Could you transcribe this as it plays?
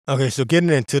Okay, so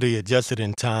getting into the adjusted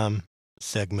in time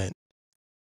segment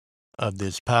of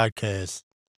this podcast,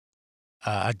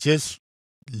 I just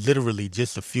literally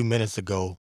just a few minutes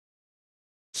ago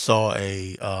saw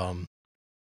a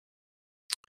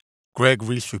Greg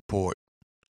Reese report,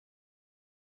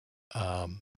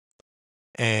 um,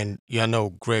 and I know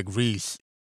Greg Reese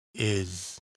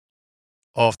is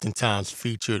oftentimes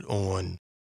featured on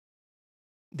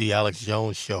the Alex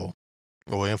Jones show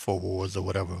or Infowars or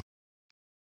whatever,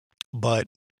 but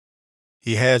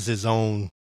he has his own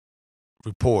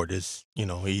report. It's he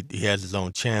has his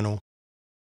own channel.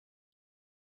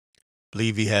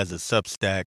 Believe he has a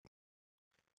Substack.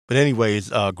 But anyways,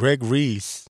 Greg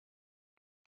Reese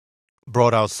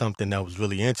brought out something that was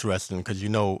really interesting because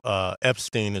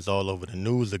Epstein is all over the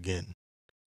news again,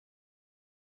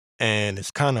 and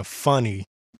it's kind of funny,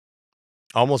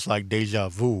 almost like deja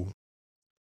vu,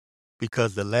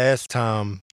 because the last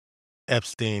time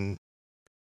Epstein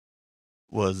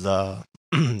was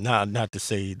not to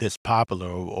say this popular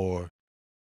or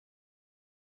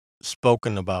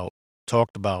spoken about,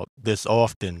 talked about this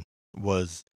often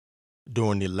was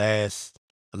during the last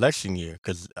election year,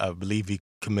 because I believe he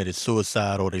committed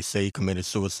suicide, or they say he committed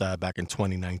suicide back in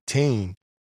 2019.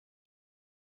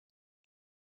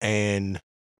 And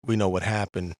we know what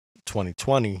happened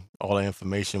 2020. All the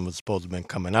information was supposed to have been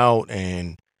coming out,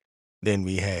 and then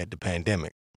we had the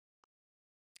pandemic.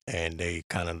 And they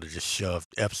kind of just shoved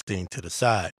Epstein to the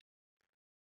side.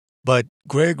 But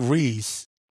Greg Reese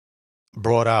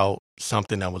brought out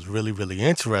something that was really, really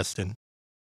interesting.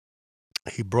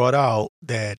 He brought out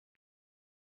that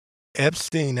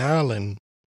Epstein Island,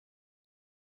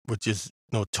 which is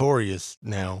notorious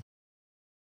now,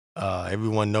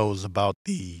 everyone knows about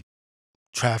the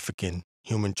trafficking,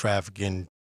 human trafficking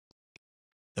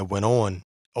that went on,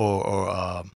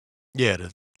 or yeah,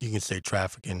 you can say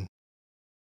trafficking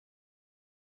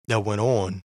that went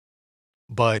on.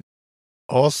 But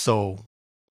also,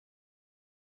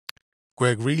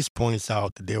 Greg Reese points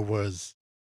out that there was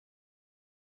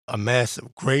a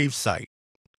massive grave site,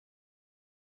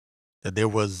 that there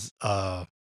was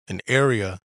an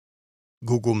area.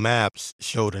 Google Maps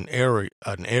showed an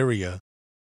area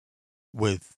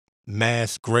with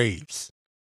mass graves.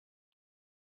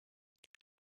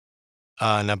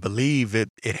 And I believe it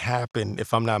happened,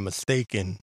 if I'm not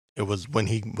mistaken, it was when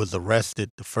he was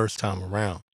arrested the first time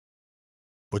around,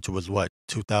 which was what,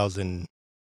 2000,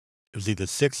 it was either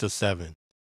 6 or 7.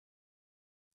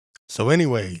 So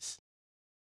anyways,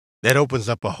 that opens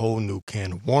up a whole new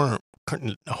can of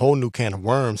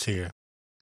worms here,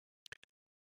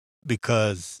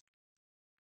 because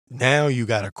now you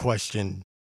got to question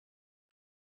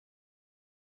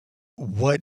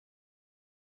what.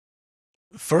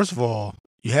 First of all,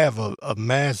 you have a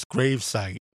mass grave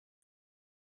site.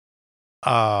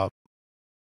 Uh,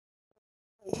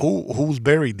 who's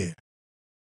buried there?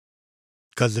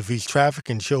 Because if he's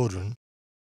trafficking children,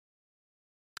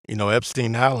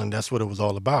 Epstein Island, that's what it was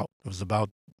all about. It was about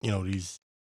these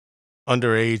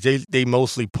underage. They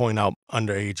mostly point out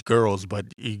underage girls, but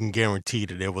you can guarantee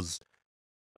that there was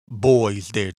boys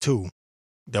there too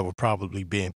that were probably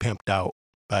being pimped out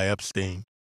by Epstein.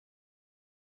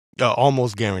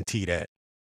 Almost guarantee that.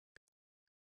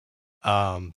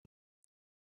 Um,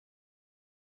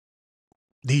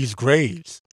 these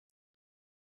graves.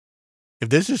 If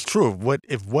this is true,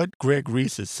 if what Greg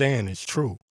Reese is saying is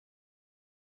true,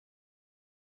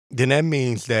 then that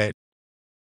means that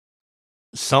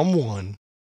someone,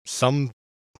 some,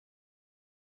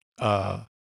 uh,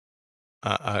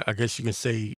 I guess you can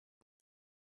say,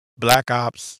 black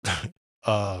ops,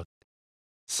 uh,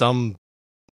 some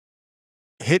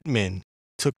hitmen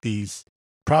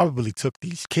probably took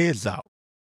these kids out.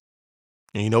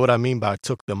 And you know what I mean by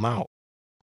took them out,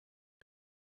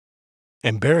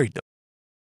 and buried them,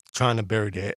 trying to bury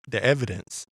the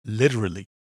evidence, literally.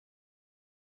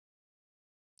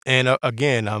 And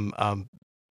again, I'm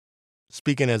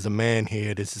speaking as a man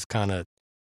here. This is kind of,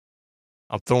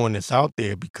 I'm throwing this out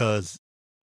there because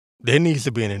there needs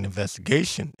to be an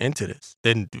investigation into this.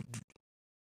 Then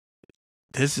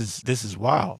this is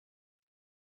wild.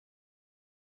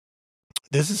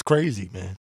 This is crazy,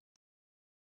 man.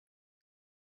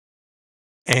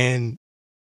 And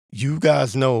you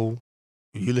guys know,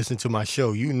 you listen to my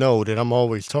show, you know that I'm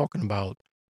always talking about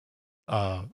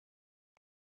uh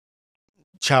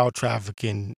child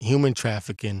trafficking, human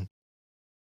trafficking,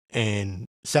 and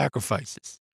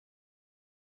sacrifices.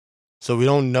 So we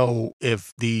don't know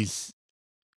if these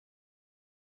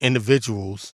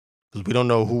individuals, because we don't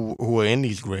know who are in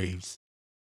these graves,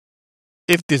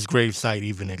 if this grave site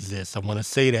even exists. I want to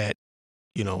say that,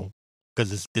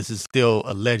 because this is still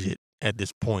alleged at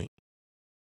this point.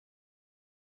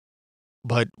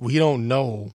 but we don't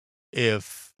know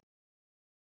if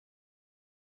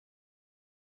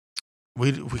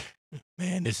we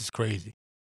man, this is crazy.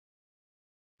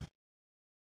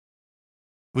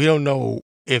 We don't know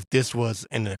if this was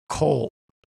an occult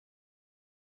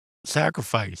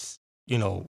sacrifice,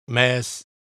 mass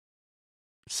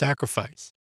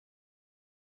sacrifice.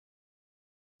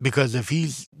 Because if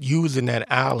he's using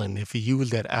that island, if he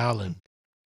used that island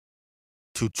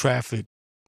to traffic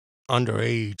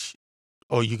underage,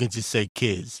 or you can just say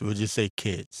kids, we'll just say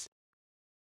kids.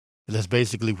 That's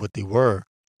basically what they were.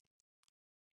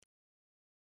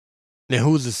 Then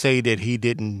who's to say that he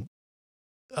didn't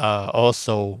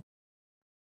also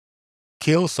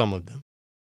kill some of them?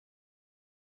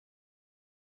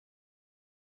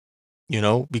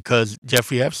 Because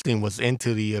Jeffrey Epstein was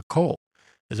into the occult.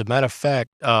 As a matter of fact,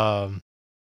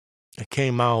 it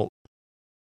came out.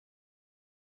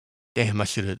 Damn, I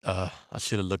should have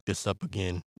looked this up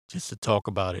again just to talk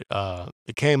about it.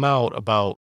 It came out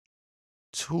about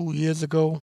 2 years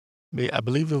ago. I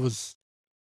believe it was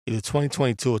either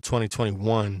 2022 or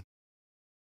 2021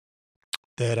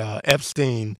 that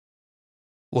Epstein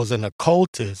was an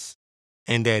occultist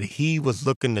and that he was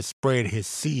looking to spread his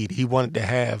seed. He wanted to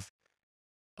have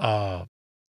uh,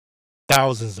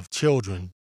 thousands of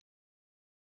children,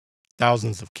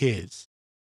 thousands of kids,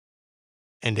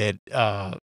 and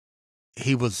that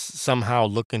he was somehow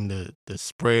looking to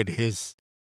spread his.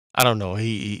 I don't know.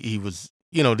 He was.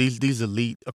 These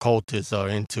elite occultists are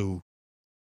into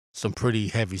some pretty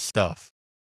heavy stuff.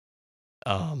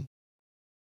 Um,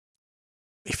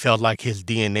 he felt like his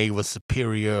DNA was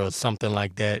superior or something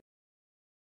like that.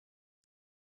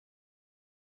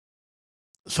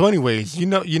 So, anyways, you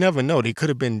never know. They could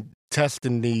have been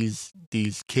testing these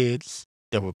kids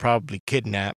that were probably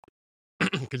kidnapped,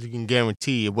 because you can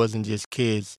guarantee it wasn't just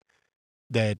kids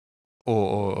that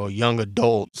or young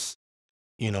adults,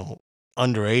 you know,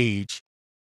 underage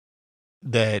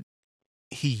that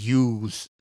he used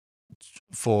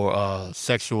for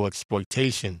sexual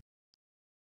exploitation.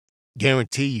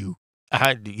 Guarantee you,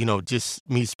 just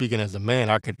me speaking as a man,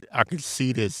 I could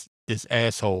see this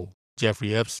asshole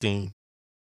Jeffrey Epstein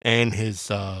and his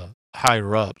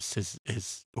higher ups,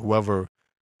 his whoever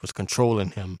was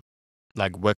controlling him,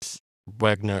 like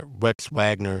Wagner,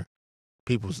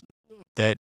 people's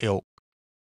that ilk.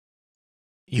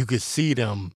 You could see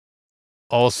them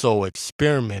also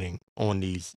experimenting on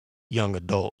these young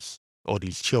adults or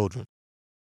these children.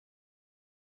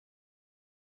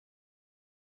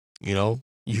 I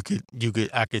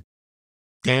could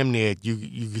damn near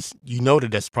you know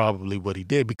that that's probably what he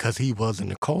did because he was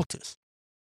an occultist,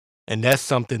 and that's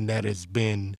something that has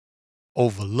been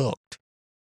overlooked.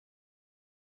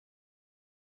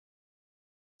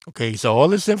 Okay, so all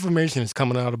this information is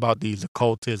coming out about these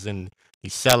occultists and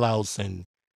these sellouts, and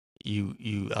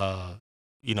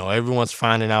everyone's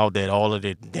finding out that all of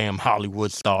the damn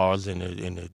Hollywood stars and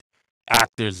the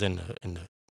actors and the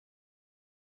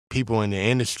people in the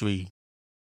industry,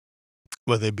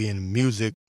 whether it be in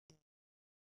music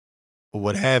or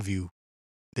what have you,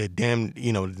 they're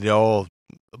all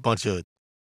a bunch of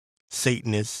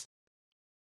Satanists,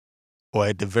 or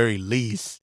at the very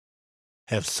least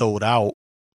have sold out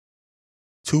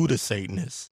to the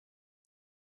Satanists.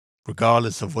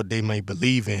 Regardless of what they may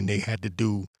believe in, they had to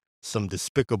do some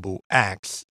despicable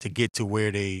acts to get to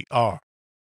where they are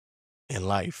in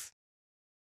life.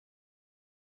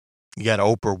 You got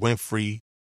Oprah Winfrey,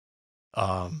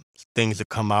 um, things that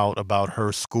come out about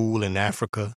her school in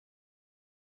Africa,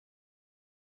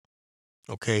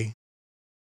 okay?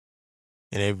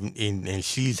 And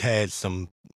she's had some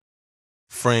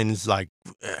friends like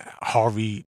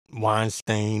Harvey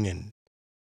Weinstein, and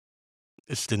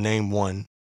it's to name one,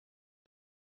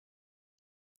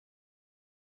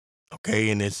 okay?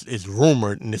 And it's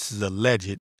rumored, and this is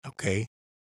alleged, okay,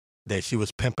 that she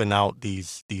was pimping out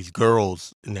these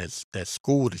girls in that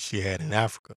school that she had in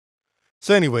Africa.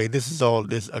 So anyway, this is all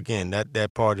this again.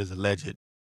 That part is alleged,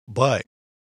 but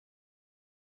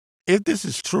if this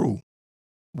is true,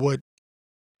 what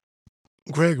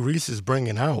Greg Reese is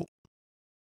bringing out,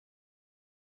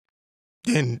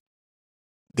 then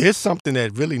there's something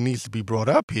that really needs to be brought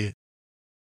up here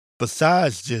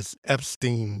besides just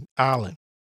Epstein Island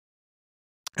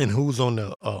and who's on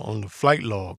the flight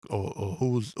log, or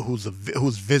who's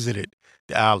visited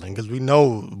the island, because we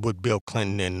know what Bill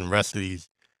Clinton and the rest of these,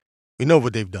 we know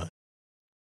what they've done.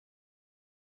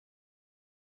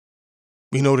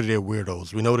 We know that they're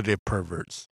weirdos. We know that they're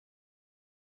perverts,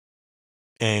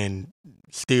 and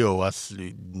still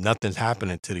nothing's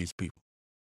happening to these people.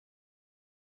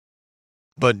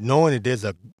 But knowing that there's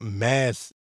a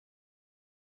mass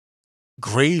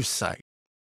grave site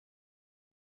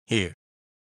here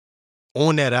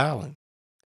on that island.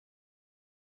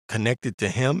 Connected to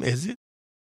him, is it?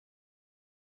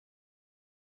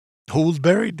 Who's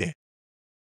buried there?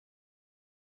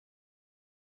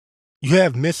 You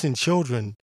have missing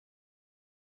children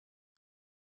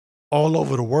all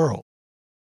over the world.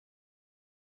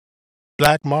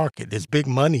 Black market, there's big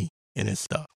money in this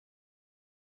stuff.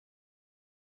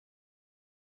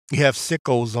 You have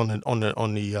sickos on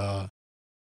the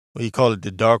what do you call it,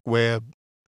 the dark web,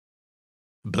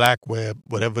 black web,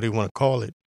 whatever they want to call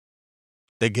it.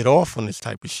 They get off on this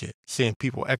type of shit, seeing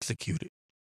people executed.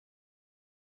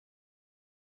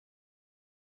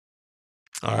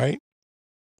 All right.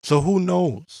 So who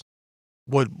knows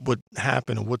what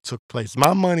happened or what took place?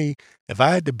 My money, if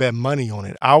I had to bet money on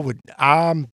it,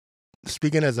 I'm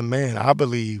speaking as a man, I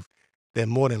believe that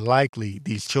more than likely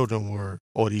these children were,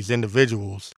 or these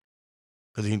individuals,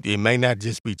 because it may not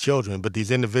just be children, but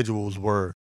these individuals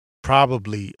were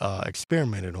probably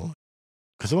experimented on.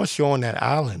 Because once you're on that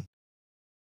island,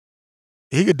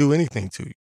 he could do anything to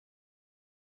you.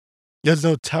 There's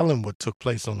no telling what took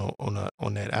place on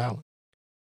that island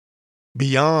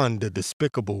beyond the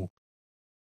despicable,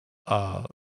 uh,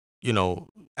 you know,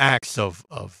 acts of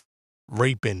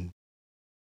raping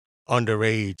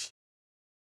underage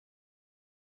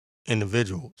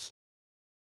individuals.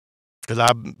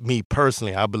 Because me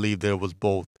personally, I believe there was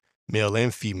both male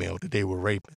and female that they were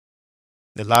raping.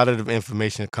 A lot of the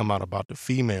information that come out about the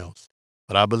females,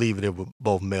 but I believe they were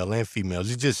both male and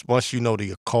females. It's just once you know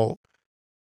the occult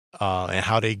and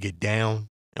how they get down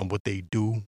and what they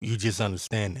do, you just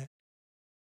understand that.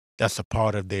 That's a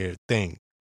part of their thing,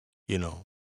 you know.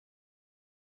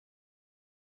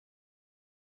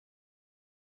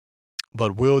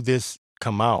 But will this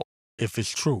come out if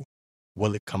it's true?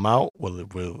 Will it come out?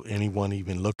 Will anyone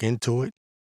even look into it?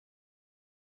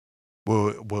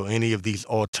 Will any of these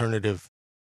alternative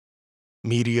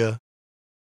media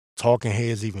talking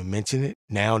heads even mention it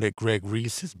now that Greg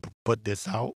Reese has put this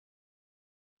out?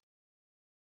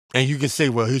 And you can say,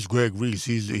 well, he's Greg Reese.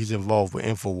 He's involved with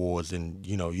Infowars, and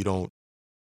you don't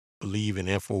believe in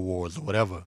Infowars or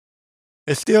whatever.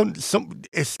 It still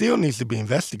needs to be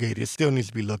investigated. It still needs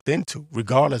to be looked into,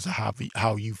 regardless of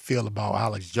how you feel about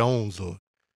Alex Jones or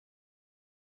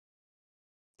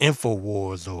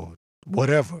Infowars or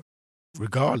whatever.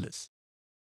 Regardless,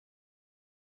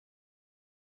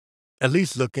 at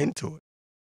least look into it.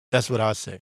 That's what I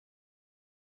say,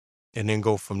 and then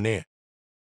go from there.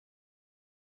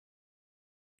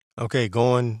 Okay,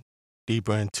 going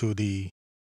deeper into the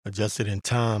adjusted in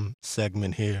time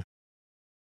segment here.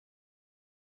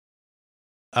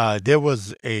 There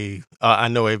was I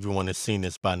know everyone has seen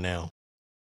this by now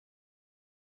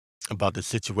about the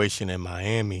situation in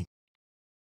Miami,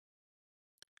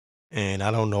 and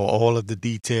I don't know all of the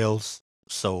details,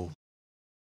 so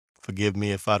forgive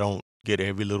me if I don't get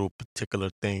every little particular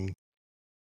thing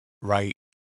right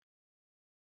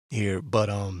here. But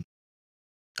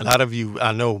a lot of you,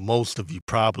 I know most of you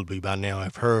probably by now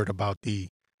have heard about the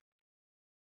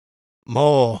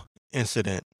mall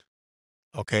incident,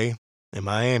 okay, in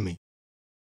Miami.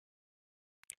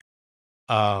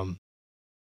 Um,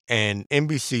 and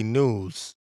NBC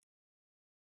News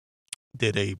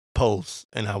did a post,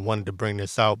 and I wanted to bring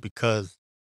this out because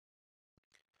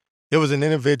there was an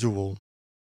individual,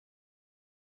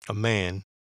 a man,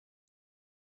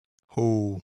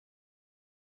 who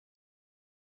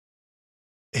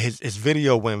his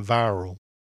video went viral.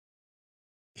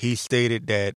 He stated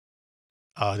that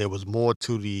there was more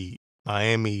to the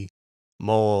Miami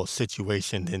mall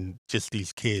situation than just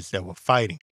these kids that were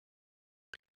fighting.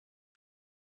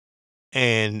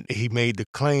 And he made the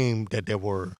claim that there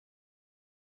were,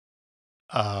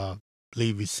 I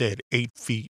believe he said, 8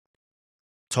 feet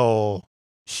tall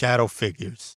shadow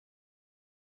figures,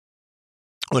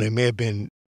 or they may have been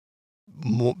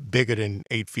more bigger than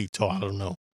 8 feet tall. I don't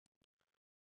know.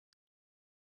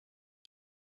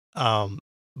 Um,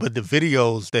 but the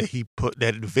video that he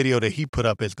put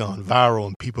up has gone viral,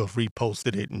 and people have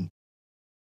reposted it. And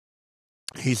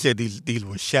he said these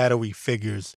were shadowy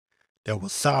figures that were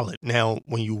solid. Now,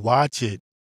 when you watch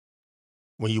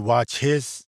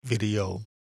his video,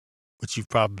 which you've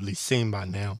probably seen by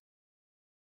now,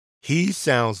 he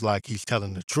sounds like he's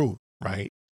telling the truth,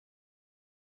 right?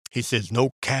 He says no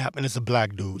cap, and it's a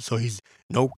black dude, so he's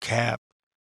no cap.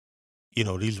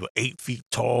 These were 8 feet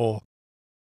tall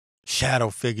shadow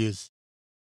figures,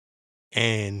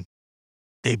 and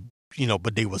they,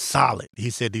 but they were solid.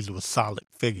 He said these were solid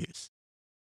figures,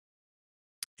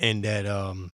 and that,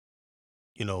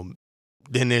 you know,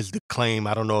 then there's the claim.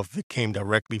 I don't know if it came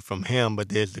directly from him, but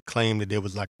there's the claim that there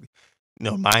was like,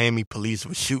 Miami police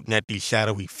were shooting at these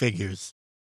shadowy figures,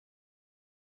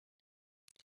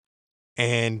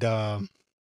 And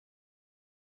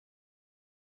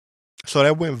so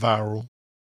that went viral.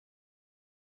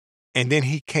 And then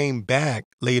he came back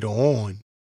later on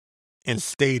and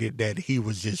stated that he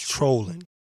was just trolling,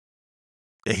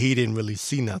 that he didn't really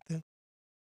see nothing,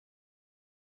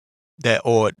 that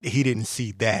or he didn't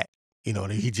see that,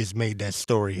 that he just made that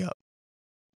story up.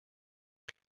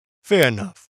 Fair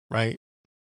enough, right?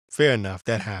 Fair enough.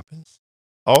 That happens.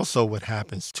 Also, what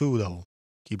happens too, though,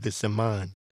 keep this in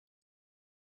mind.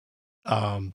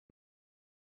 Um,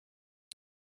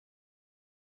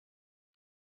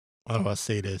 how do I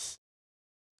say this?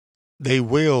 They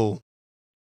will,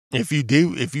 if you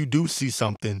do see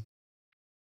something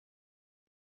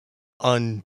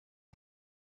unworldly,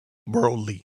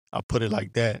 I'll put it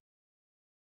like that,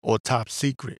 or top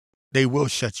secret, they will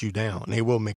shut you down. They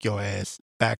will make your ass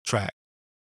backtrack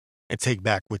and take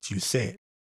back what you said.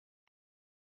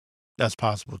 That's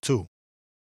possible too.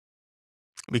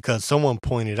 Because someone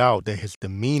pointed out that his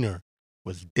demeanor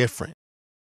was different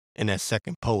in that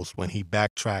second post when he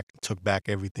backtracked and took back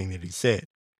everything that he said.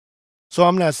 So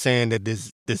I'm not saying that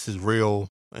this is real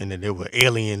and that there were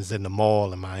aliens in the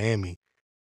mall in Miami.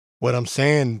 What I'm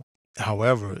saying,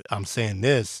 however, I'm saying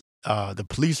this, the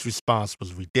police response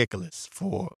was ridiculous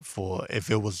for if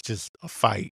it was just a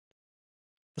fight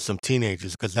with some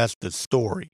teenagers, because that's the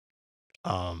story,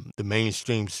 the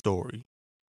mainstream story,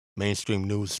 mainstream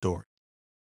news story.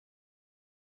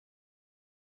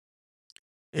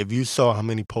 If you saw how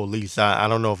many police, I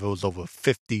don't know if it was over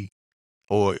 50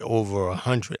 or over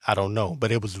 100, I don't know,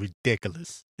 but it was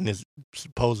ridiculous. And it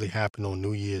supposedly happened on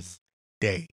New Year's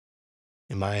Day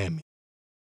in Miami.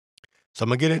 So I'm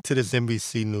going to get into this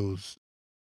NBC News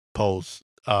post,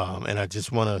 and I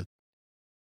just want to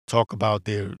talk about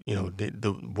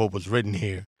what was written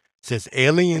here. It says,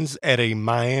 aliens at a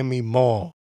Miami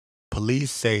mall.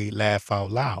 Police say laugh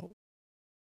out loud.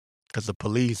 Because the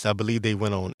police, I believe they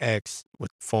went on X,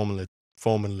 with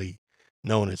formerly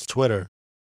known as Twitter,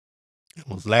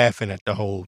 and was laughing at the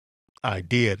whole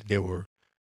idea that there were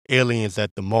aliens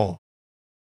at the mall.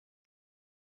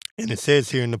 And it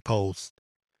says here in the post,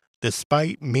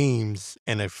 despite memes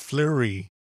and a flurry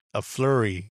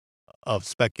of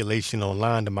speculation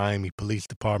online, the Miami Police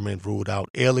Department ruled out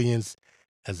aliens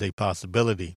as a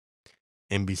possibility.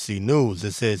 NBC News,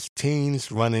 it says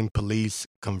teens running police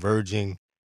converging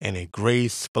and a gray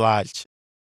splotch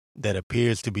that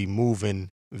appears to be moving.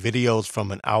 Videos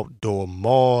from an outdoor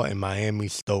mall in Miami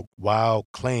stoked wild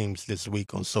claims this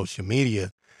week on social media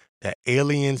that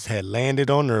aliens had landed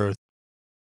on Earth,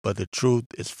 but the truth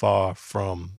is far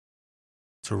from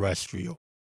terrestrial.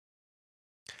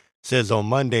 Says on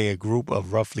Monday, a group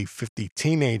of roughly 50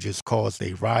 teenagers caused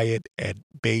a riot at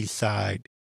Bayside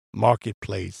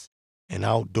Marketplace, an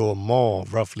outdoor mall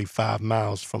roughly 5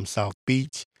 miles from South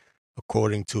Beach,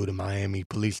 according to the Miami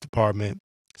Police Department.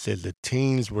 Says the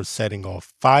teens were setting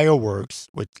off fireworks,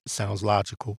 which sounds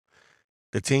logical.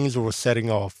 The teens were setting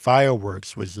off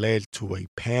fireworks, which led to a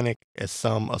panic as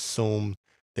some assumed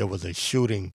there was a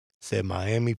shooting, said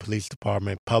Miami Police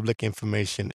Department Public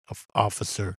Information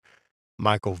Officer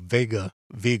Michael Vega.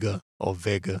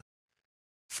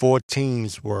 4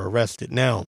 teens were arrested.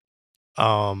 Now,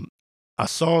 I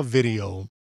saw a video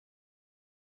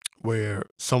where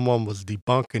someone was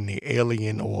debunking the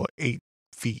alien or 8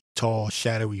 feet tall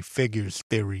shadowy figures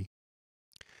theory.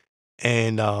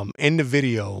 And in the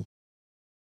video,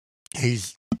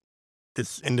 this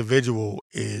individual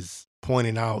is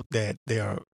pointing out that there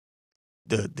are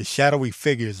the shadowy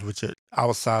figures which are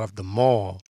outside of the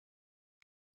mall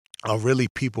are really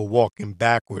people walking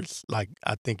backwards. Like,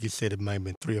 I think you said it might have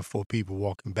been 3 or 4 people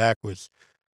walking backwards.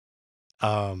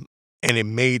 And it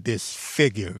made this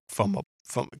figure from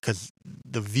because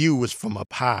the view was from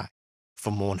up high,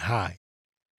 from on high.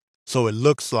 So it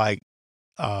looks like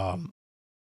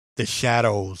the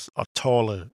shadows are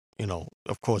taller,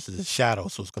 of course it's a shadow,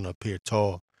 so it's going to appear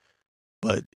tall.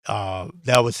 But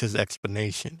that was his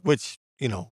explanation, which,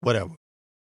 whatever,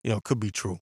 could be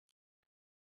true.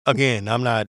 Again, I'm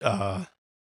not, I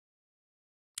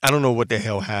don't know what the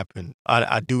hell happened.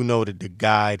 I do know that the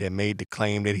guy that made the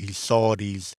claim that he saw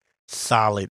these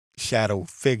solid shadow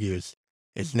figures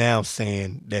is now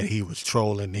saying that he was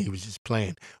trolling and he was just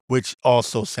playing, which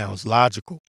also sounds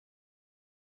logical.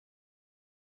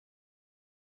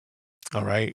 All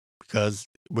right. Because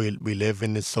we live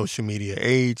in this social media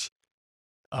age.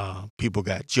 People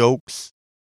got jokes.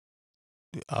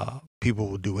 People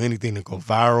will do anything to go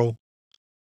viral.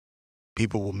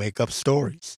 People will make up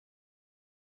stories.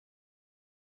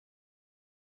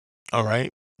 All right.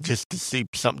 Just to see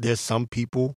there's some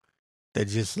people that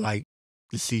just like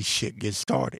to see shit get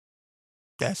started.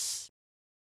 That's,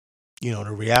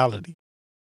 the reality.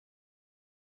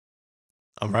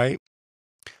 All right.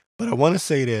 But I want to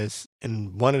say this,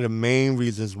 and one of the main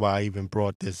reasons why I even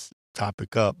brought this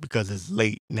topic up, because it's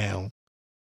late now,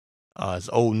 it's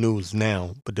old news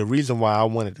now. But the reason why I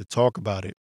wanted to talk about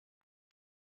it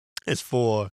is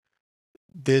for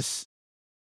this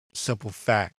simple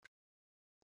fact.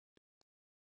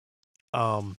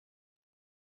 Um,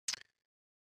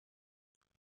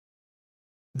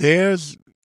 there's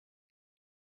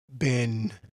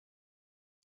been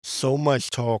so much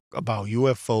talk about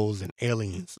UFOs and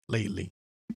aliens lately.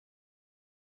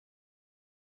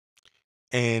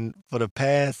 And for the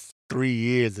past 3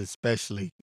 years,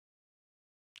 especially,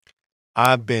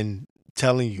 I've been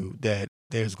telling you that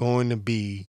there's going to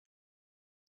be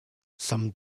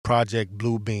some Project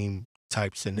Bluebeam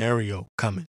type scenario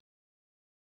coming,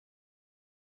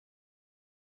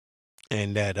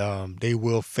 and that they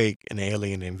will fake an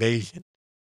alien invasion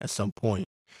at some point.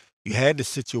 You had the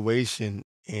situation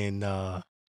in, I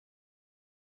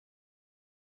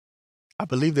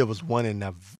believe there was one in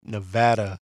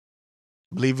Nevada.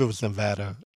 I believe it was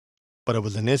Nevada, but it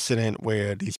was an incident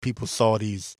where these people saw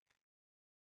these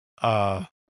uh,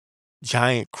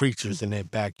 giant creatures in their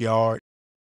backyard.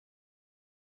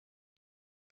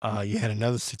 You had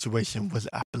another situation, was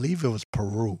I believe it was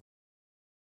Peru.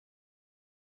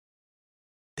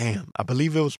 Damn, I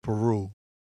believe it was Peru,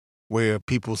 where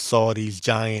people saw these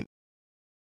giant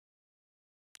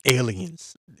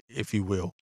aliens, if you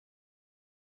will.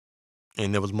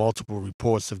 And there was multiple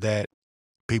reports of that.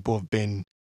 People have been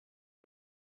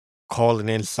calling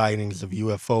in sightings of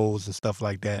UFOs and stuff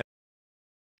like that.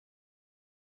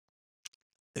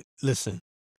 Listen,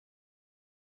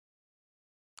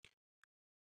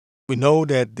 we know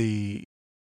that the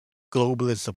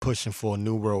globalists are pushing for a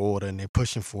new world order, and they're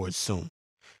pushing for it soon.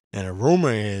 And the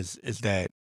rumor is that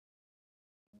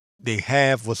they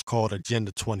have what's called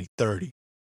Agenda 2030.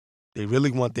 They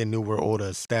really want their new world order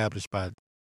established by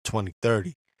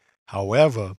 2030.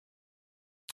 However,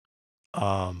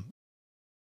 um,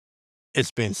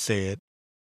 it's been said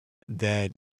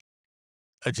that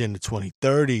Agenda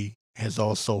 2030 has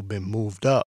also been moved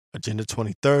up. Agenda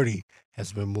 2030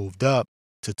 has been moved up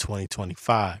to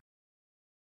 2025,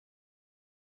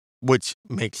 which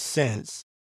makes sense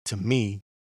to me.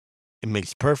 It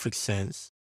makes perfect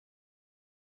sense,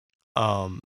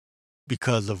 um,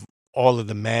 because of all of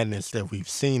the madness that we've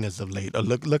seen as of late.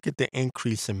 Look at the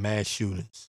increase in mass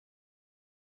shootings.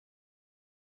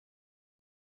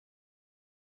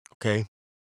 Okay,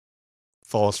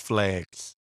 false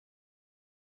flags,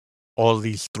 all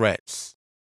these threats,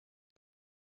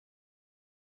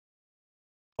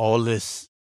 all this.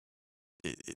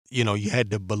 You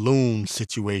had the balloon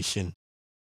situation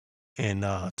in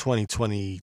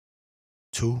 2022.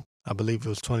 I believe it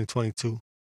was 2022.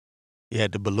 You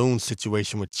had the balloon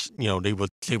situation, which they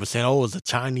were saying, oh, it was a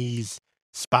Chinese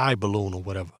spy balloon or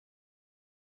whatever.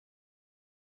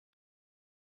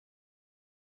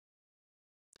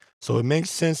 So it makes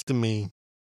sense to me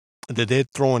that they're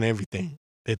throwing everything.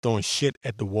 They're throwing shit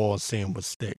at the wall, seeing what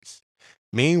sticks.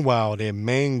 Meanwhile, their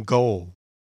main goal,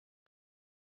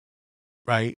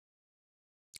 right,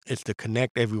 is to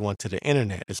connect everyone to the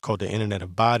internet. It's called the Internet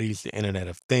of Bodies, the Internet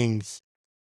of Things.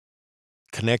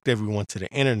 Connect everyone to the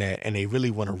internet, and they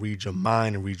really want to read your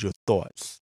mind and read your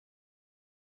thoughts.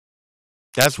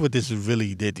 That's what this is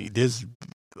really did. This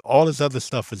all this other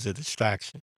stuff is a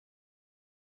distraction.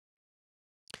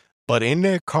 But in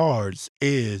their cards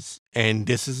is, and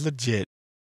this is legit,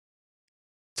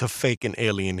 to fake an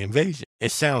alien invasion.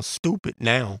 It sounds stupid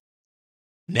now.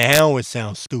 Now it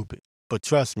sounds stupid. But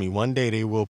trust me, one day they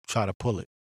will try to pull it.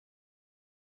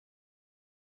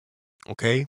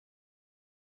 Okay?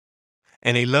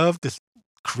 And they love to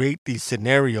create these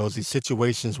scenarios, these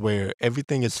situations where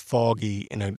everything is foggy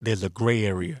and there's a gray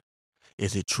area.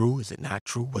 Is it true? Is it not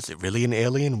true? Was it really an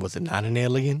alien? Was it not an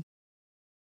alien?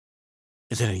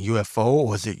 Is it a UFO,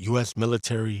 or is it U.S.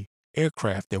 military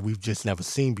aircraft that we've just never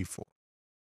seen before?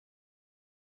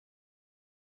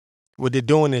 What they're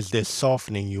doing is they're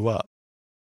softening you up.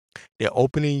 They're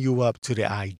opening you up to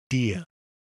the idea,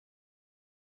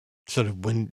 so that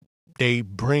when they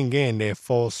bring in their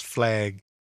false flag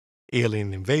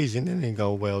alien invasion, then they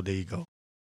go, well, there you go.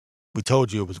 We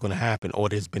told you it was going to happen, or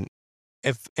there's been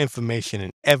information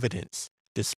and evidence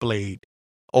displayed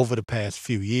over the past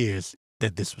few years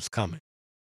that this was coming.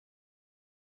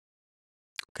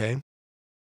 Okay?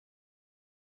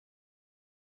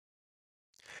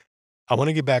 I want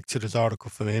to get back to this article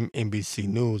from NBC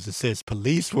News. It says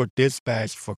police were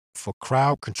dispatched for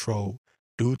crowd control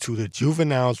due to the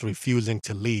juveniles refusing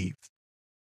to leave.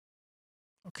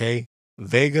 Okay.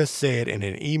 Vega said in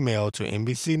an email to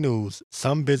NBC News,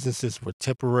 some businesses were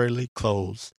temporarily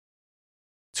closed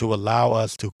to allow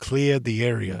us to clear the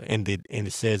area. And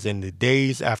it says, in the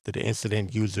days after the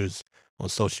incident, users on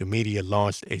social media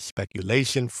launched a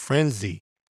speculation frenzy,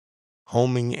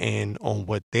 homing in on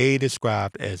what they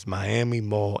described as Miami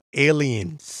Mall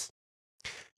aliens.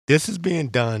 This is being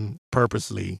done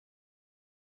purposely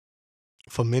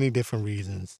for many different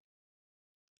reasons.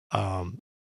 Um,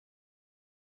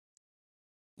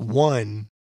 One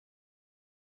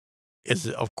is,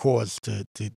 of course, to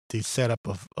set up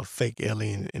a fake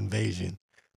alien invasion,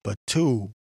 but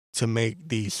two, to make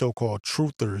the so-called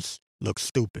truthers look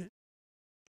stupid.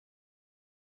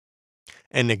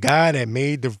 And the guy that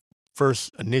made the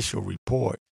first initial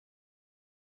report,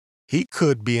 he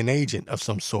could be an agent of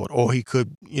some sort, or he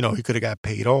could, he could have got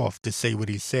paid off to say what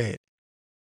he said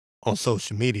on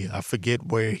social media. I forget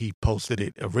where he posted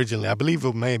it originally. I believe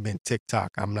it may have been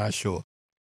TikTok. I'm not sure.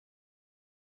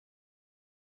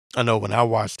 I know when I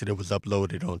watched it, it was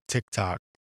uploaded on TikTok,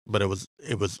 but it was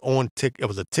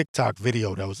a TikTok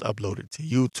video that was uploaded to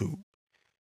YouTube.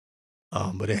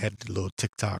 But it had the little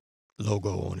TikTok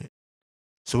logo on it.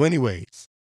 So, anyways,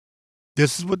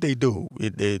 this is what they do.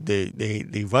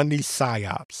 They run these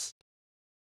psyops,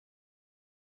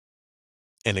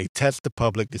 and they test the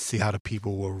public to see how the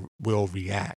people will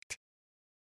react.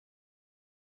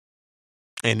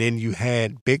 And then you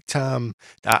had big time.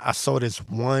 I saw this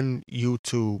one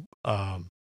YouTube.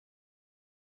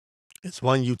 It's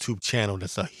one YouTube channel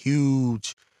that's a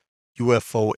huge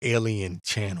UFO alien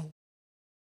channel,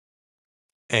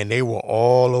 and they were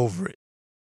all over it.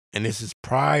 And this is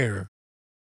prior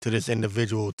to this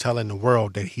individual telling the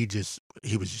world that he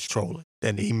was just trolling,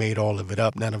 that he made all of it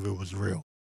up. None of it was real.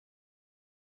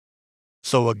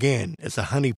 So again, it's a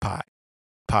honeypot,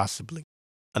 possibly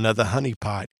another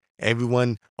honeypot.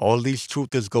 Everyone, all these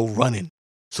truthers go running.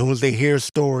 Soon as they hear a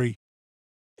story,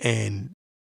 and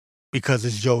because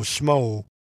it's Joe Schmo,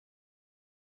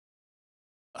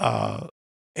 uh,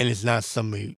 and it's not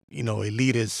some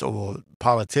elitist or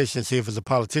politician. See, if it's a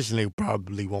politician, they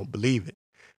probably won't believe it.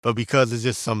 But because it's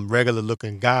just some regular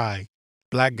looking guy,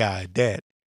 black guy, dead,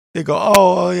 they go,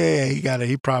 oh yeah,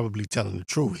 he probably telling the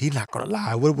truth. He's not gonna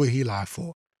lie. What would he lie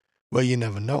for? Well, you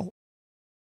never know.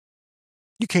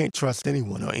 You can't trust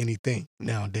anyone or anything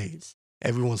nowadays.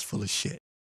 Everyone's full of shit.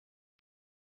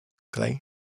 Clay.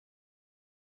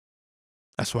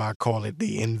 That's why I call it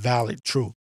the invalid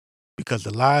truth, because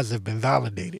the lies have been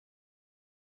validated.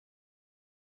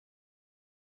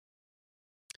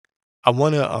 I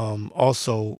want to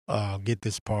also get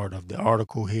this part of the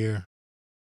article here.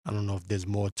 I don't know if there's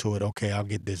more to it. Okay, I'll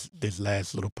get this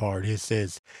last little part. It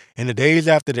says, in the days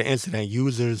after the incident,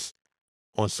 users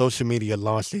on social media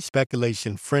launched a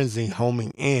speculation frenzy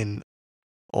homing in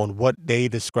on what they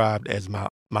described as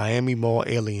Miami Mall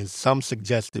aliens. Some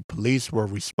suggested police were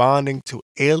responding to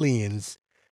aliens,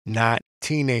 not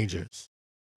teenagers.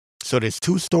 So there's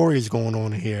two stories going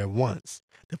on here at once.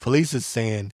 The police is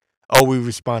saying, oh, we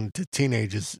responded to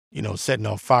teenagers, setting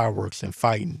off fireworks and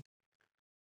fighting.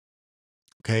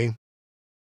 Okay.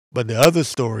 But the other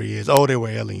story is, oh, there were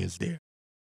aliens there.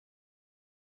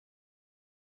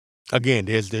 Again,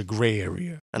 there's the gray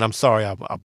area. And I'm sorry, I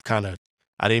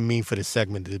didn't mean for this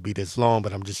segment to be this long,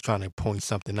 but I'm just trying to point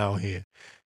something out here.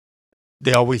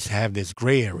 They always have this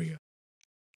gray area.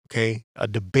 Okay. A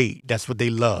debate. That's what they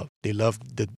love. They love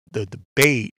the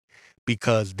debate,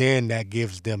 because then that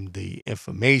gives them the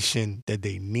information that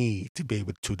they need to be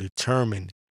able to determine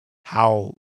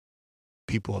how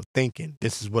people are thinking.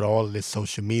 This is what all of this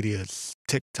social media,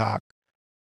 TikTok,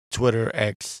 Twitter,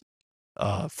 X,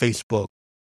 Facebook,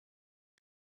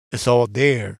 it's all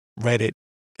there. Reddit,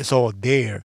 it's all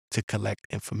there to collect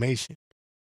information,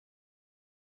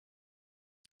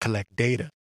 collect data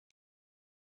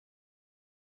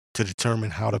to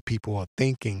determine how the people are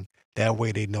thinking. That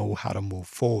way they know how to move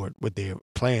forward with their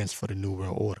plans for the New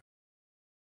World Order.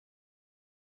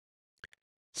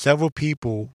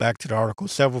 Back to the article,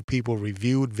 several people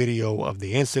reviewed video of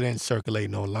the incident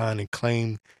circulating online and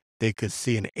claimed they could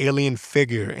see an alien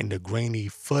figure in the grainy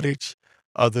footage.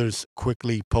 Others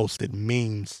quickly posted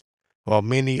memes. While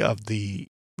many of the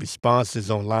responses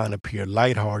online appear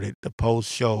lighthearted, the posts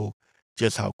show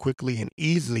just how quickly and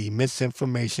easily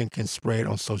misinformation can spread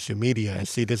on social media. And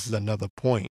see, this is another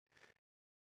point.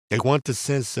 They want to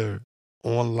censor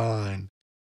online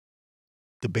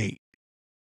debate.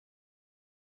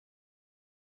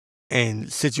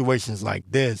 And situations like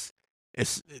this,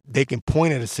 they can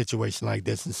point at a situation like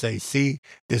this and say, see,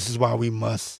 this is why we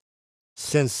must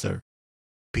censor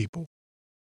people.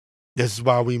 This is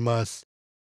why we must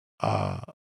uh,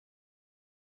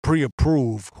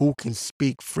 pre-approve who can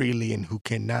speak freely and who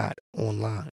cannot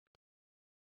online.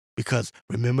 Because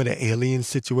remember the alien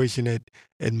situation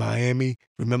at Miami?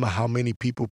 Remember how many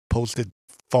people posted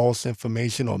false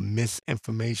information or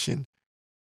misinformation,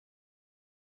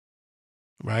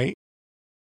 right?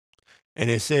 And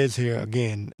it says here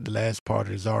again, the last part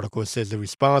of this article, it says the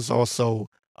response also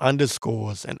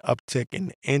underscores an uptick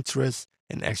in interest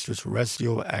in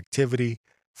extraterrestrial activity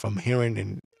from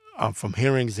from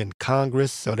hearings in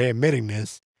Congress. So they're admitting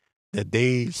this, that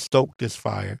they stoked this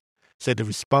fire. Said the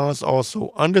response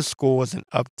also underscores an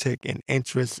uptick in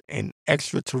interest in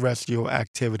extraterrestrial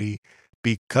activity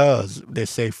because they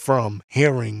say from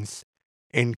hearings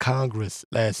in Congress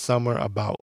last summer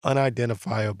about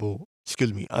unidentified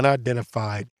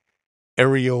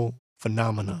aerial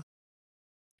phenomena,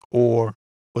 or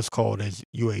what's called as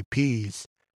UAPs,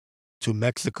 to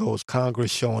Mexico's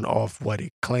Congress, showing off what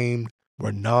it claimed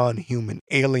were non-human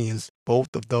aliens.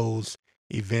 Both of those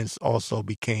events also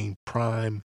became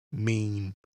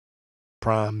meme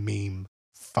prime meme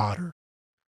fodder.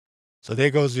 So there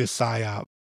goes your psyop.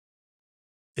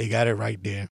 They got it right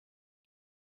there.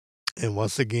 And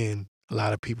once again, a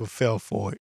lot of people fell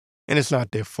for it. And it's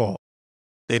not their fault.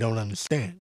 They don't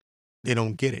understand. They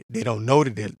don't get it. They don't know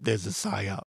that there's a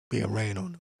psyop being ran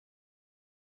on them.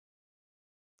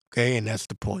 Okay, and that's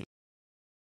the point.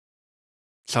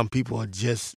 Some people are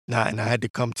just not, and I had to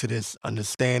come to this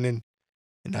understanding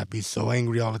and not be so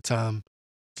angry all the time.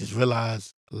 Just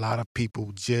realize a lot of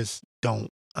people just don't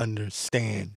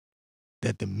understand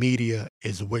that the media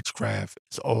is witchcraft.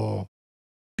 It's all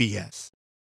BS.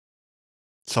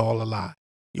 It's all a lie.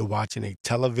 You're watching a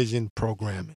television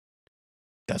programming.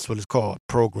 That's what it's called,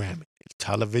 programming. It's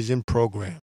television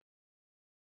program.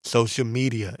 Social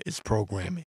media is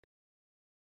programming.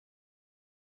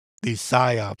 These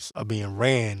psyops are being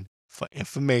ran for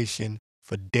information,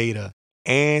 for data,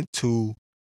 and to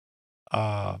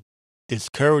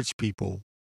discourage people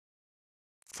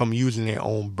from using their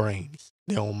own brains,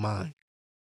 their own mind.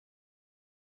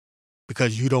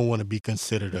 Because you don't want to be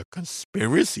considered a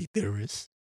conspiracy theorist,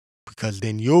 because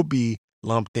then you'll be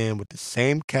lumped in with the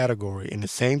same category,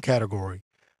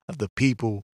 of the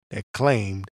people that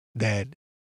claimed that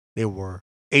there were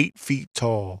 8 feet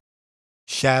tall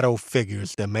shadow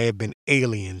figures that may have been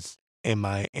aliens in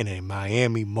a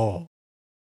Miami mall.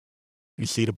 You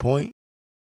see the point?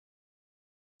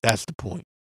 That's the point.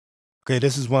 Okay,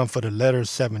 this is one for the letter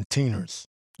 17ers.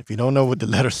 If you don't know what the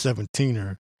letter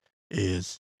 17er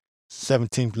is,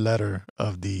 17th letter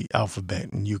of the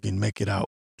alphabet, and you can make it out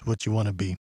what you want to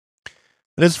be.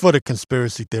 This is for the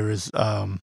conspiracy theorists.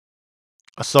 I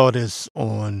saw this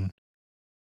on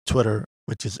Twitter,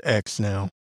 which is X now.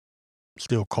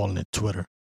 Still calling it Twitter.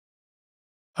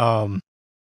 Okay,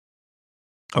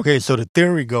 so the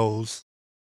theory goes,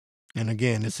 and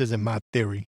again, this isn't my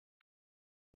theory,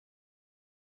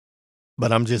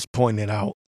 but I'm just pointing it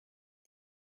out.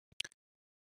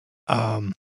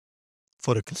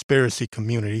 For the conspiracy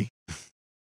community,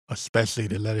 especially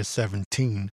the letter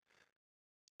 17,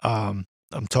 I'm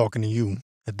talking to you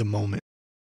at the moment.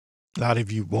 A lot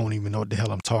of you won't even know what the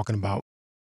hell I'm talking about.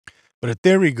 But the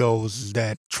theory goes is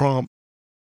that Trump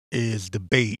is the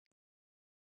bait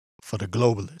for the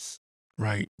globalists,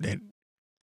 right? That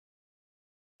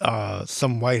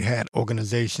some white hat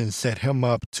organization set him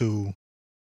up to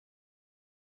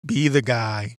be the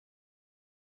guy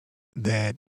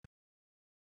that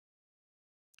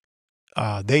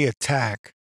they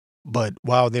attack, but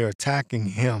while they're attacking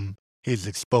him, he's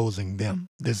exposing them.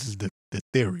 This is the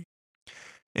theory.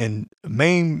 And the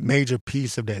main major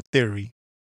piece of that theory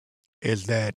is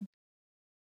that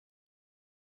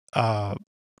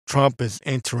Trump is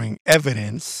entering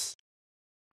evidence,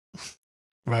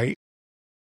 right?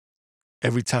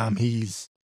 Every time he's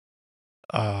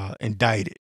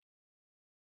indicted.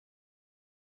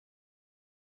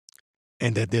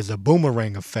 And that there's a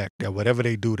boomerang effect, that whatever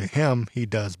they do to him, he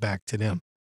does back to them.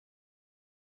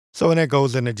 So when that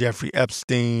goes into Jeffrey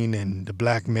Epstein and the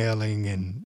blackmailing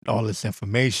and all this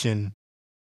information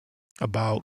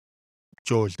about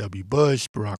George W. Bush,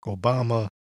 Barack Obama,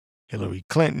 Hillary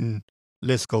Clinton,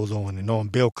 list goes on and on.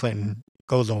 Bill Clinton,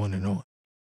 goes on and on.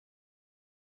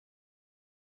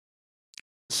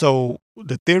 So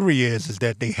the theory is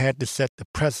that they had to set the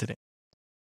precedent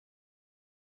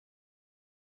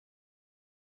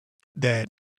that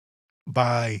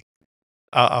by,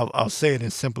 I'll say it in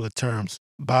simpler terms,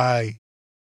 by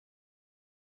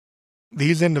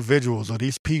these individuals or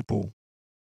these people,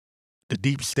 the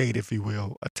deep state, if you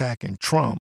will, attacking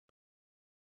Trump,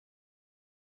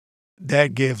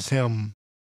 that gives him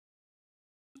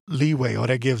leeway, or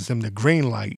that gives him the green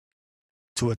light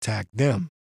to attack them.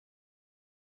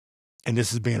 And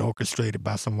this is being orchestrated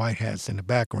by some white hats in the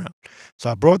background. So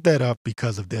I brought that up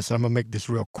because of this. I'm going to make this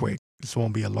real quick. This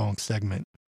won't be a long segment.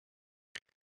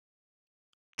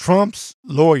 Trump's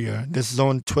lawyer, this is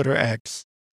on Twitter X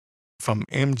from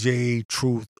MJ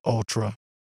Truth Ultra.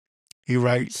 He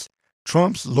writes,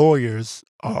 Trump's lawyers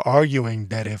are arguing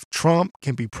that if Trump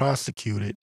can be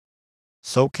prosecuted,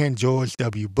 so can George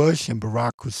W. Bush and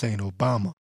Barack Hussein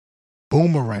Obama.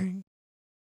 Boomerang.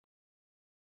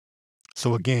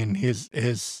 So again, his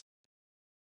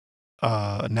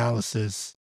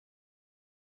analysis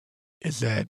is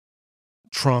that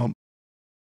Trump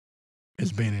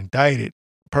is being indicted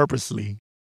purposely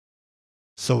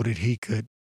so that he could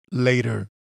later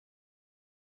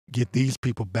get these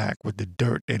people back with the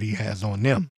dirt that he has on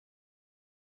them.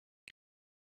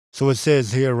 So it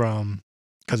says here,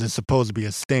 because it's supposed to be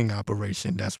a sting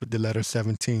operation. That's what the letter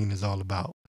 17 is all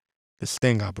about. The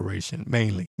sting operation,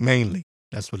 mainly.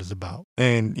 That's what it's about.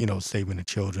 And, saving the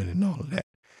children and all of that.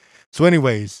 So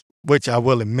anyways, which I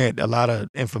will admit, a lot of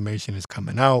information is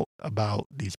coming out about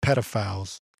these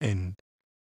pedophiles in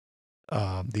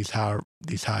these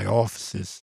high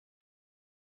offices,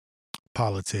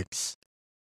 politics,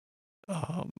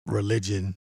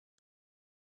 religion,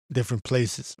 different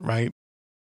places, right?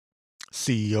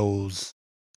 CEOs.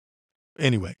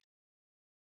 Anyway,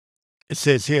 it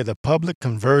says here the public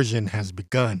conversion has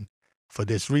begun for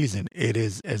this reason. It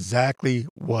is exactly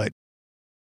why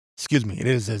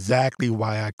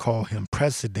I call him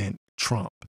President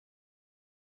Trump.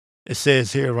 It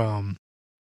says here,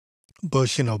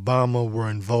 Bush and Obama were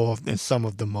involved in some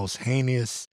of the most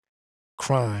heinous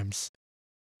crimes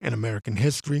in American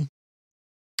history.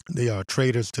 They are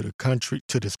traitors to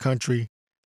this country.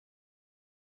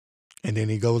 And then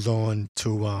he goes on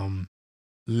to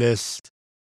list,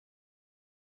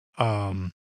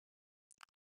 all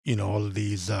of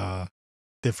these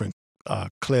different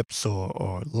clips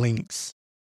or links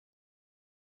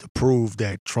to prove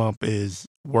that Trump is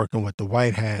working with the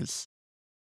White Hats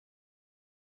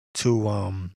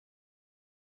to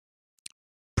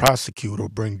prosecute or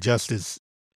bring justice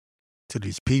to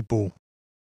these people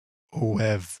who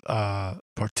have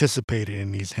participated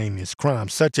in these heinous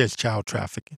crimes, such as child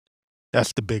trafficking.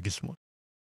 That's the biggest one.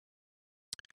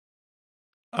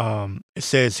 It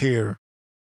says here,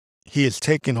 he has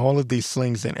taken all of these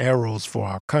slings and arrows for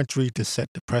our country to set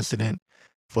the precedent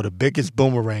for the biggest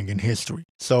boomerang in history.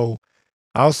 So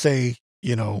I'll say,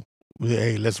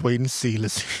 hey, let's wait and see.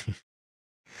 Let's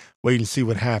wait and see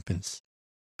what happens.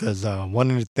 Because one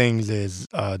of the things is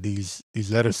these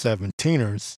letter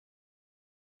 17ers,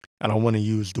 I don't want to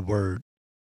use the word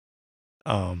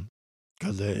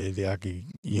because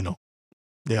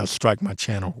they'll strike my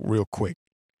channel real quick.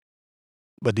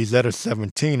 But these letter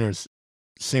 17ers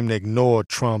seem to ignore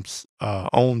Trump's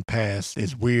own past,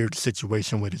 his weird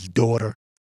situation with his daughter.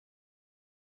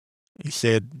 He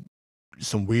said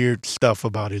some weird stuff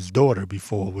about his daughter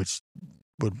before, which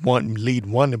would lead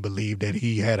one to believe that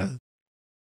he had a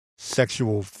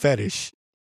sexual fetish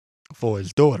for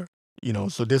his daughter.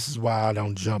 So this is why I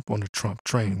don't jump on the Trump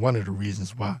train. One of the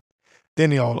reasons why.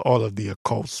 Then all of the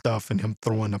occult stuff and him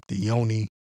throwing up the yoni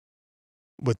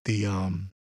with the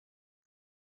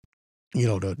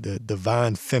the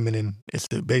divine feminine. It's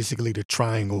basically the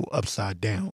triangle upside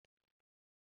down.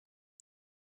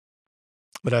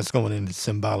 But that's going into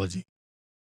symbology.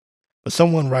 But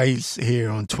someone writes here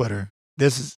on Twitter,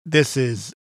 this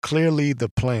is clearly the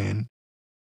plan.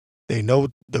 They know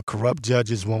the corrupt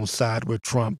judges won't side with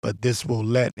Trump, but this will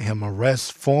let him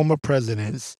arrest former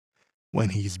presidents when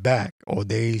he's back, or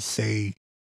they say,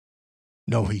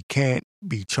 no, he can't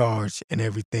be charged and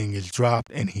everything is dropped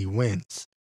and he wins.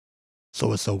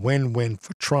 So it's a win-win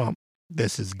for Trump.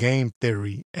 This is game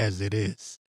theory as it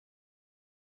is.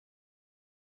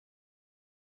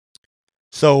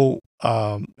 So,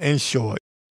 in short,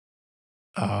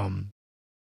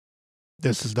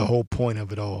 this is the whole point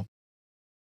of it all,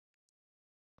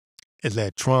 is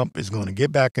that Trump is going to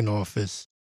get back in office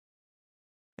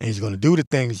and he's going to do the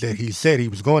things that he said he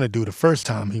was going to do the first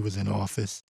time he was in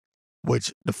office,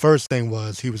 which the first thing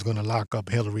was he was going to lock up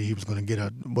Hillary. He was going to get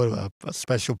a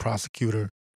special prosecutor.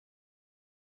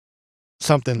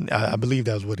 Something, I believe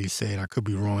that was what he said. I could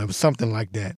be wrong. It was something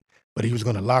like that. But he was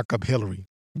going to lock up Hillary.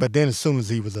 But then as soon as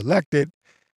he was elected,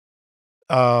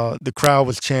 the crowd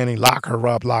was chanting, lock her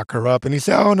up, lock her up. And he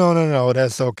said, oh, no,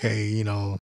 that's okay.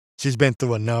 She's been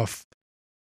through enough.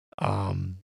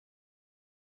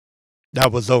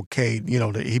 That was okay.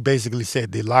 He basically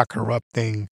said the lock her up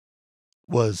thing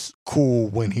was cool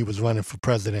when he was running for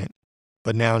president.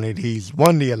 But now that he's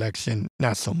won the election,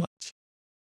 not so much.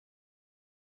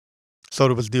 So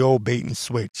there was the old bait and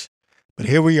switch. But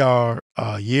here we are,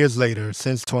 years later,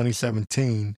 since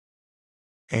 2017,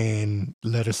 and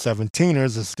letter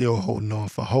 17ers are still holding on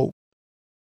for hope.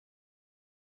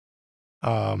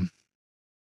 Um,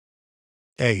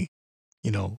 hey,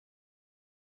 you know,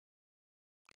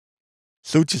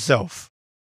 suit yourself,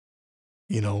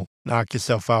 knock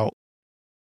yourself out.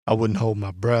 I wouldn't hold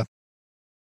my breath.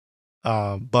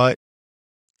 But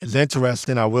it's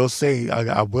interesting. I will say,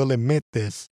 I will admit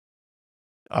this.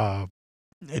 Uh,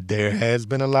 there has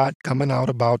been a lot coming out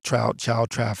about child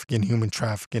trafficking, human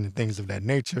trafficking, and things of that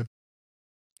nature.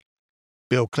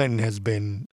 Bill Clinton has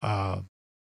been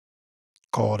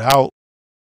called out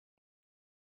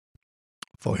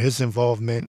for his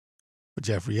involvement with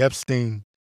Jeffrey Epstein,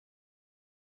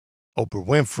 Oprah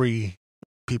Winfrey,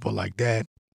 people like that.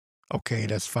 Okay,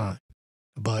 that's fine.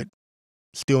 But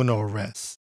still no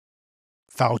arrests.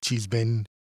 Fauci's been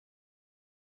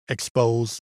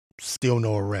exposed, still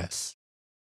no arrests.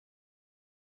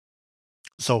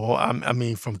 So, I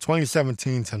mean, from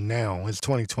 2017 to now, it's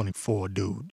 2024,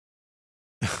 dude.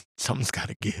 Something's got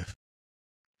to give.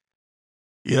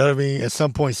 You know what I mean? At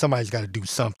some point, somebody's got to do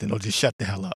something or just shut the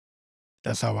hell up.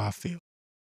 That's how I feel.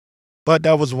 But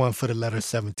that was one for the letter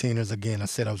 17ers. Again, I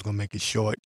said I was going to make it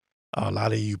short. A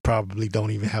lot of you probably don't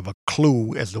even have a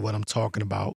clue as to what I'm talking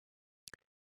about.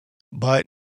 But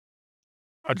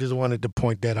I just wanted to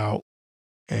point that out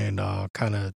and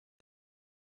kind of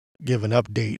give an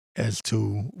update as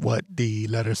to what the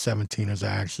letter 17ers are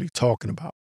actually talking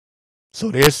about.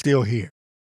 So they're still here.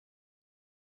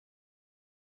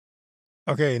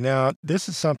 Okay, now this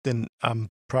is something I'm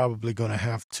probably going to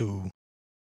have to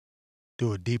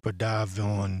do a deeper dive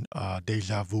on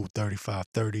Deja Vu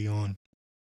 3530 on.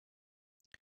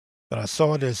 But I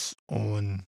saw this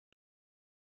on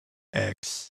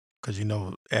X because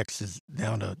X is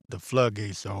now the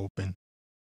floodgates are open.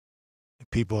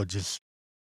 People are just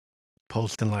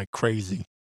posting like crazy.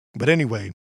 But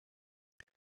anyway,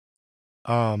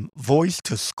 voice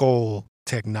to skull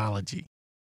technology.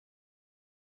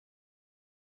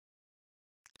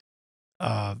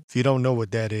 If you don't know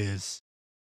what that is,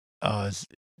 it's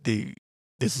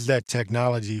this is that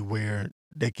technology where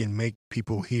they can make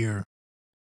people hear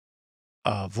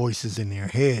voices in their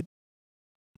head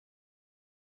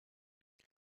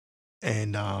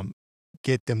and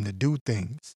get them to do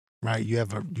things. Right?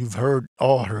 You've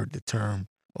all heard the term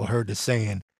or heard the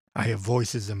saying, "I hear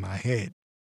voices in my head."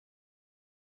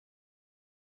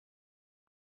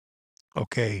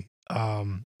 Okay.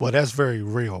 Well, that's very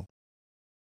real.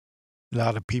 A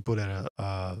lot of people that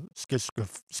are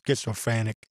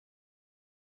schizophrenic,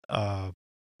 uh,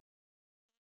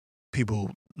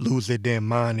 people lose their damn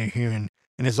mind. They're hearing,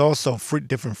 and there's also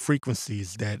different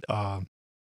frequencies that,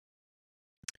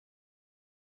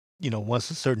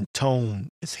 once a certain tone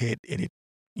is hit, it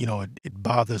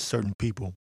bothers certain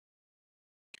people.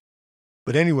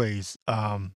 But anyways,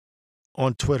 on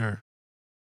Twitter,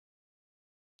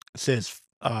 it says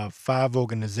 5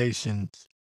 organizations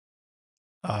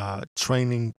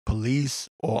training police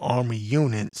or army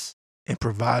units and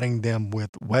providing them with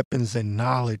weapons and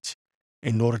knowledge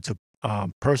in order to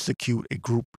persecute a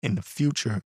group in the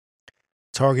future.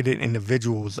 Targeted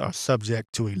individuals are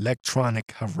subject to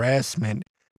electronic harassment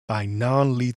by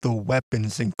non lethal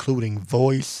weapons, including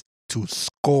voice to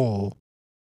skull,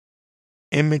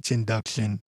 image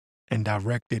induction, and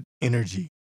directed energy.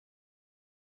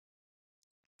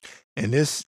 And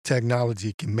this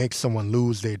technology can make someone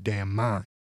lose their damn mind.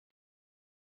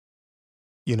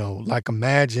 Like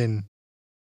imagine,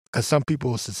 because some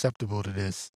people are susceptible to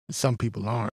this, some people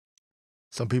aren't.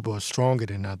 Some people are stronger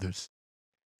than others.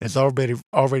 It's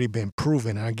already been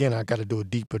proven. And again, I got to do a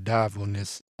deeper dive on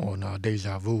this on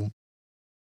Deja Vu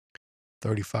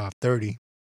 3530.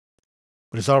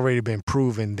 But it's already been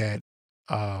proven that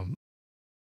um,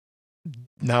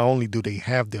 not only do they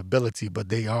have the ability, but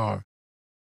they are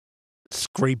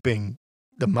scraping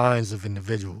the minds of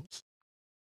individuals,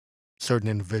 certain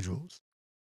individuals,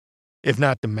 if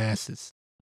not the masses.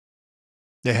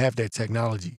 They have that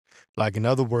technology. Like in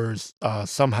other words,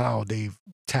 somehow they've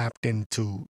tapped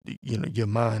into your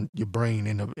mind, your brain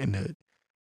in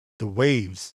the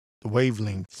waves, the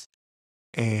wavelengths,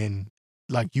 and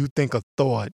like you think a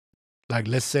thought. Like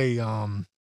let's say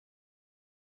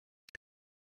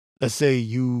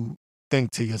you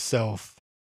think to yourself,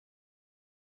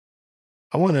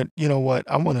 I want to, you know what?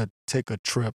 I want to take a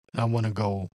trip and I want to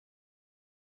go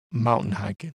mountain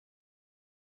hiking.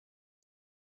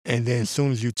 And then as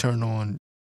soon as you turn on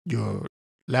your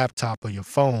laptop or your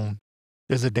phone,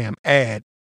 there's a damn ad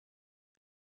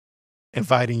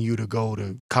inviting you to go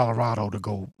to Colorado to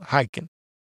go hiking.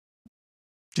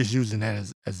 Just using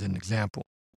that as an example.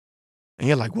 And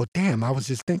you're like, well, damn, I was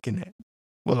just thinking that.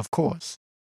 Well, of course.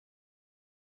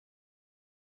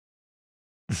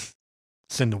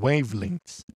 It's in the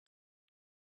wavelengths,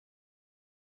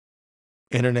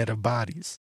 Internet of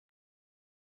Bodies.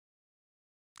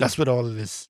 That's what all of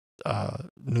this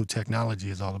new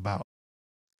technology is all about.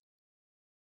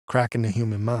 Cracking the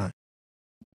human mind.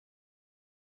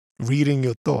 Reading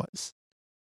your thoughts.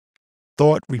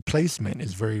 Thought replacement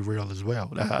is very real as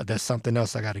well. That's something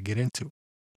else I got to get into.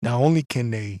 Not only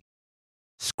can they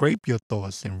scrape your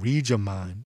thoughts and read your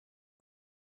mind,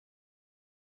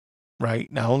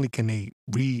 right? Not only can they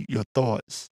read your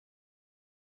thoughts,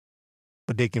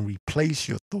 but they can replace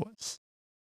your thoughts.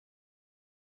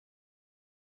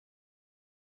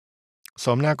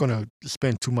 So I'm not going to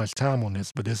spend too much time on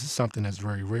this, but this is something that's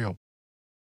very real.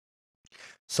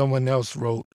 Someone else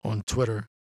wrote on Twitter,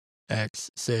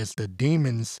 X, says the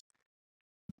demons,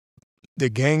 the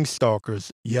gang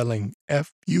stalkers yelling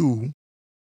F you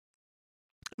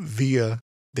via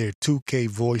their 2K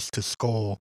voice to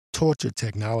skull torture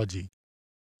technology.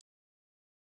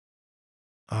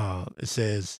 It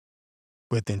says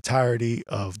with entirety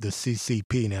of the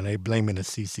CCP. Now they're blaming the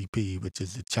CCP, which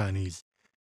is the Chinese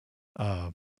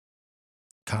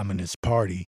Communist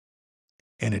Party,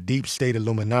 and a deep state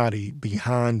Illuminati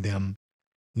behind them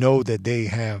know that they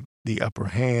have the upper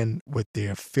hand with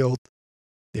their filth,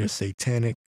 their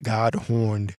satanic,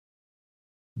 God-horned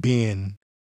being.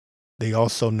 They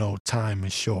also know time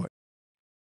is short.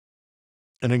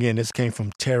 And again, this came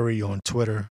from Terry on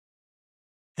Twitter,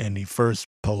 and the first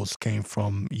post came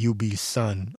from UB's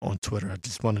son on Twitter. I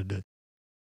just wanted to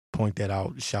point that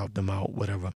out, shout them out,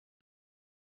 whatever.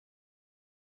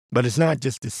 But it's not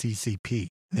just the CCP.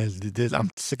 I'm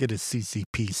sick of the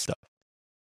CCP stuff.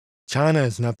 China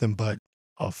is nothing but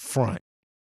a front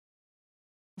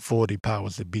for the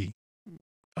powers that be.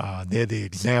 They're the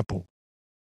example.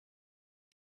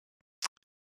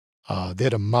 They're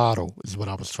the model, is what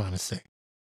I was trying to say,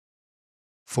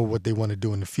 for what they want to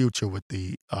do in the future with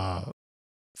the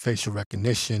facial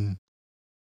recognition,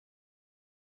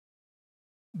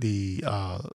 the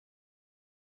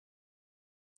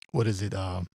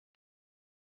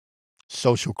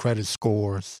social credit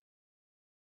scores,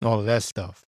 and all of that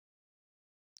stuff,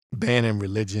 banning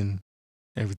religion,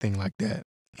 everything like that,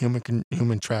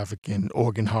 human trafficking,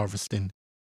 organ harvesting,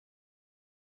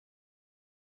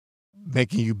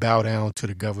 making you bow down to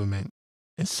the government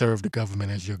and serve the government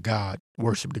as your God,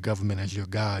 worship the government as your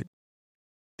God.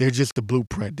 They're just the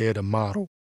blueprint. They're the model,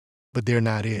 but they're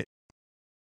not it.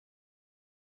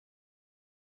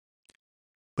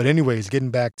 But anyways,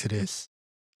 getting back to this,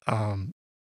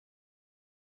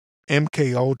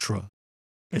 MK Ultra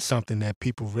is something that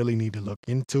people really need to look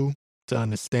into to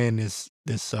understand this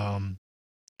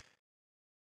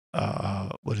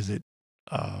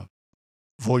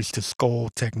voice to skull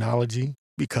technology,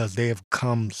 because they have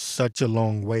come such a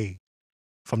long way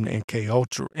from the MK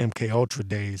Ultra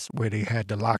days, where they had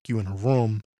to lock you in a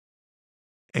room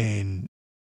and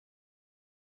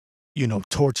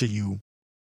torture you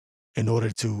in order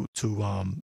to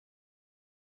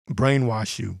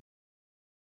brainwash you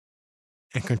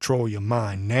and control your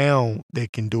mind. Now they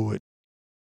can do it,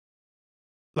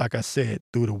 like I said,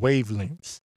 through the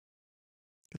wavelengths.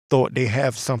 They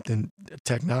have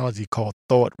technology called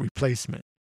thought replacement.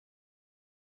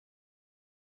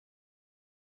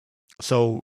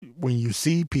 So when you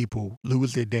see people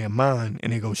lose their damn mind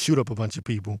and they go shoot up a bunch of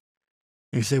people,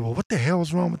 and you say, well, what the hell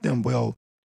is wrong with them? Well,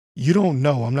 you don't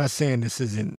know. I'm not saying this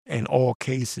is in all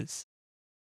cases,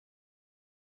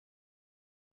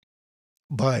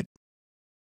 but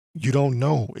you don't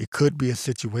know. It could be a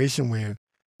situation where,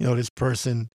 this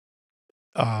person,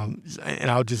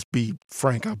 and I'll just be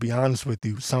frank, I'll be honest with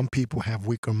you. Some people have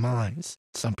weaker minds.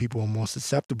 Some people are more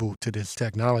susceptible to this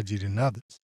technology than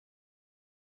others.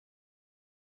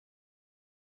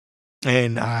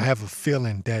 And I have a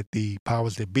feeling that the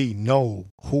powers that be know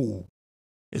who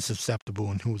is susceptible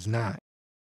and who's not.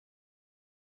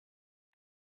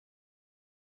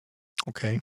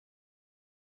 Okay.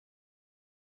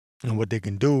 And what they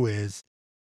can do is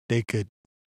they could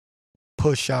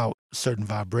push out certain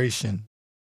vibration,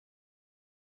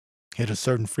 hit a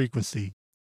certain frequency,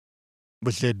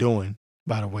 which they're doing,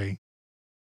 by the way,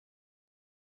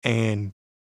 and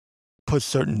put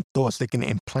certain thoughts. They can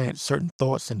implant certain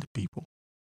thoughts into people.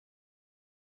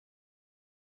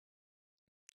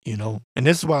 And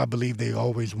this is why I believe they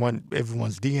always want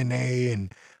everyone's DNA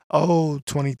and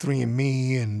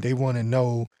 23andMe, and they want to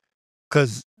know,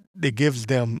 because it gives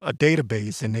them a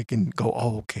database and they can go,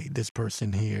 oh, okay, this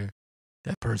person here,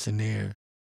 that person there.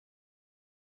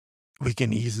 We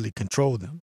can easily control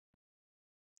them.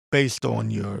 based on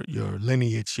your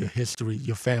lineage, your history,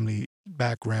 your family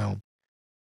background,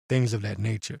 things of that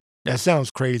nature. That sounds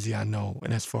crazy, I know,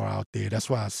 and that's far out there. That's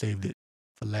why I saved it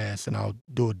for last, and I'll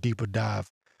do a deeper dive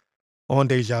on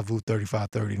Deja Vu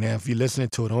 3530. Now, if you're listening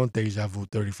to it on Deja Vu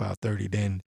 3530,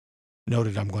 then know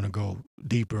that I'm going to go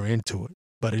deeper into it.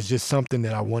 But it's just something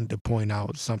that I wanted to point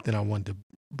out, something I wanted to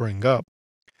bring up,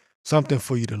 something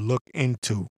for you to look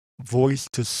into. Voice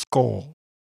to skull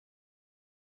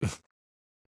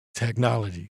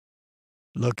technology.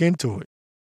 Look into it.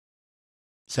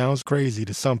 Sounds crazy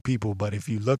to some people, but if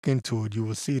you look into it, you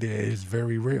will see that it is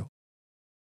very real.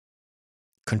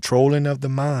 Controlling of the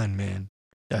mind, man.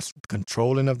 That's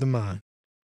controlling of the mind.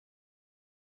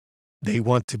 They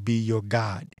want to be your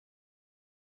God.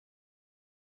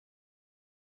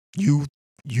 You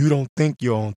you don't think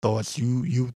your own thoughts.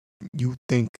 You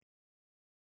think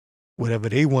whatever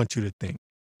they want you to think.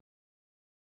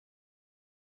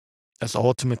 That's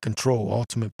ultimate control,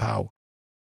 ultimate power.